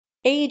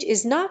Age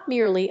is not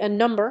merely a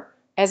number,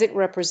 as it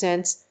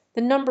represents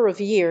the number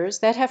of years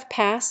that have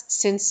passed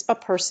since a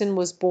person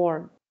was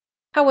born.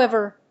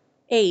 However,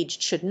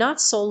 age should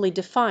not solely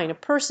define a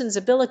person's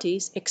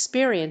abilities,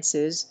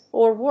 experiences,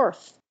 or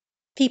worth.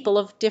 People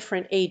of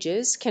different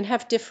ages can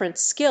have different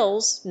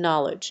skills,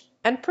 knowledge,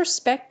 and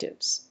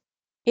perspectives.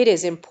 It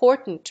is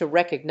important to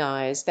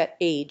recognize that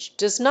age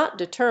does not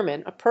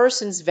determine a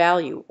person's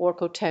value or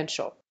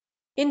potential.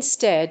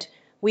 Instead,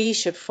 we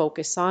should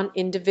focus on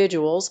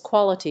individuals'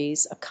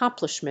 qualities,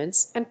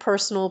 accomplishments, and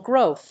personal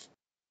growth.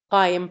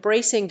 By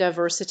embracing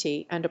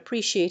diversity and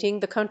appreciating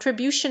the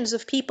contributions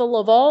of people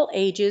of all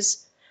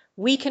ages,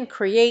 we can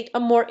create a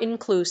more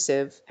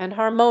inclusive and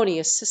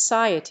harmonious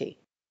society.